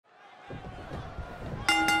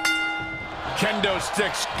Kendo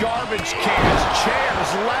sticks, garbage cans, chairs,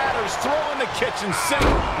 ladders, throw in the kitchen sink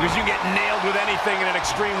because you get nailed with anything in an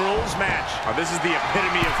Extreme Rules match. Oh, this is the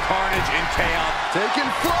epitome of carnage and chaos. Taking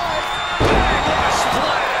flight. Bang, what a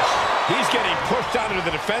splash! He's getting pushed onto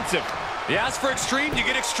the defensive. You ask for extreme, you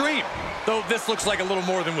get extreme. Though this looks like a little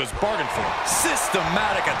more than was bargained for.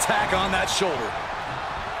 Systematic attack on that shoulder.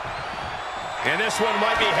 And this one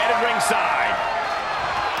might be headed ringside.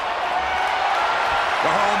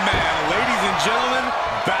 Oh, man. Ladies and gentlemen,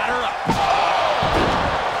 batter up.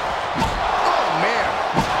 Oh, man.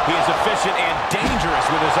 He is efficient and dangerous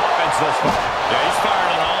with his offense thus far. Yeah, he's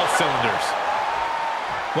firing on all cylinders.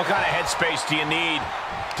 What kind of headspace do you need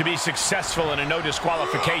to be successful in a no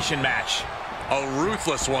disqualification match? A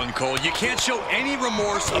ruthless one, Cole. You can't show any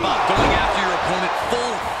remorse about going after your opponent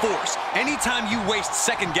full force. Anytime you waste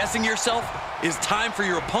second-guessing yourself is time for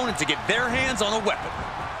your opponent to get their hands on a weapon.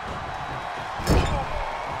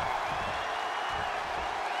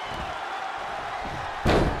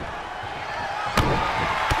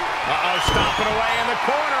 Stomping away in the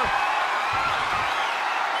corner.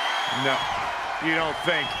 No, you don't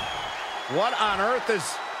think. What on earth is...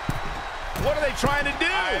 What are they trying to do?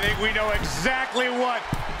 I think we know exactly what.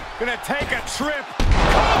 Gonna take a trip.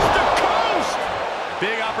 Coast to coast!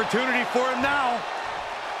 Big opportunity for him now.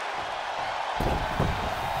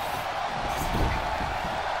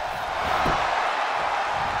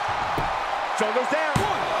 Shoulders down.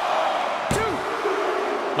 1, 2.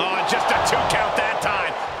 Oh, just a 2 count that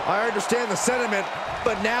time. I understand the sentiment,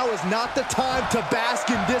 but now is not the time to bask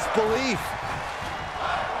in disbelief.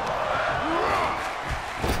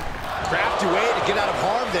 Crafty way to get out of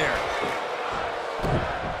harm there.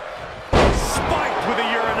 Spiked with a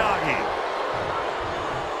Uranagi.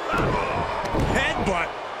 Headbutt.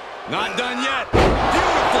 Not done yet.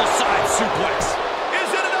 Beautiful side suplex. Is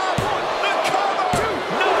it enough? The cover!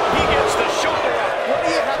 No, he gets the shoulder up. What do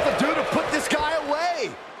you have to do to put this guy away?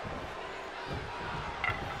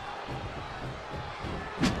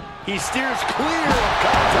 He steers clear of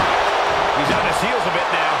contact. He's on his heels a bit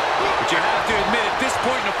now. But you have to admit, at this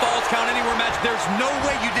point in a Falls Count Anywhere match, there's no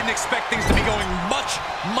way you didn't expect things to be going much,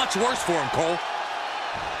 much worse for him, Cole.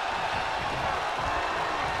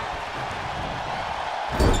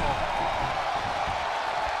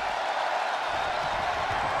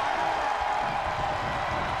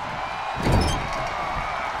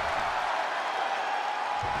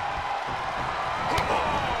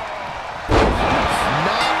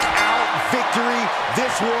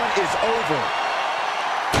 This one is over.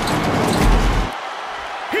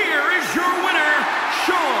 Here is your winner,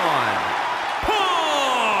 Sean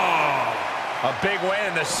Paul. A big win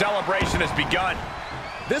and the celebration has begun.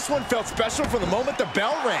 This one felt special from the moment the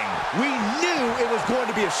bell rang. We knew it was going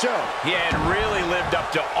to be a show. He had really lived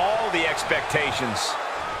up to all the expectations.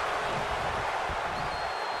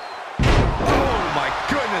 Oh my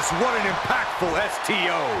goodness, what an impactful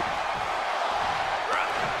STO.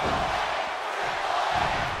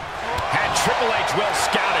 Triple H well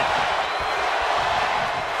scouted.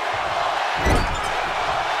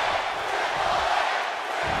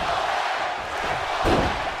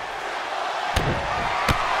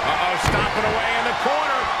 Uh-oh, stomping away in the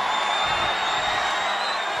corner.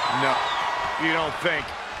 No, you don't think.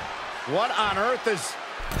 What on earth is...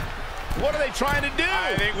 What are they trying to do?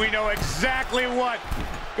 I think we know exactly what.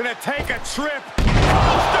 Gonna take a trip.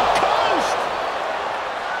 Coast to coast!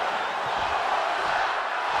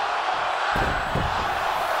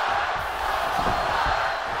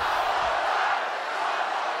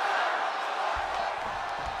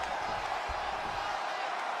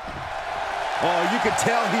 Oh, you can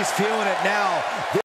tell he's feeling it now.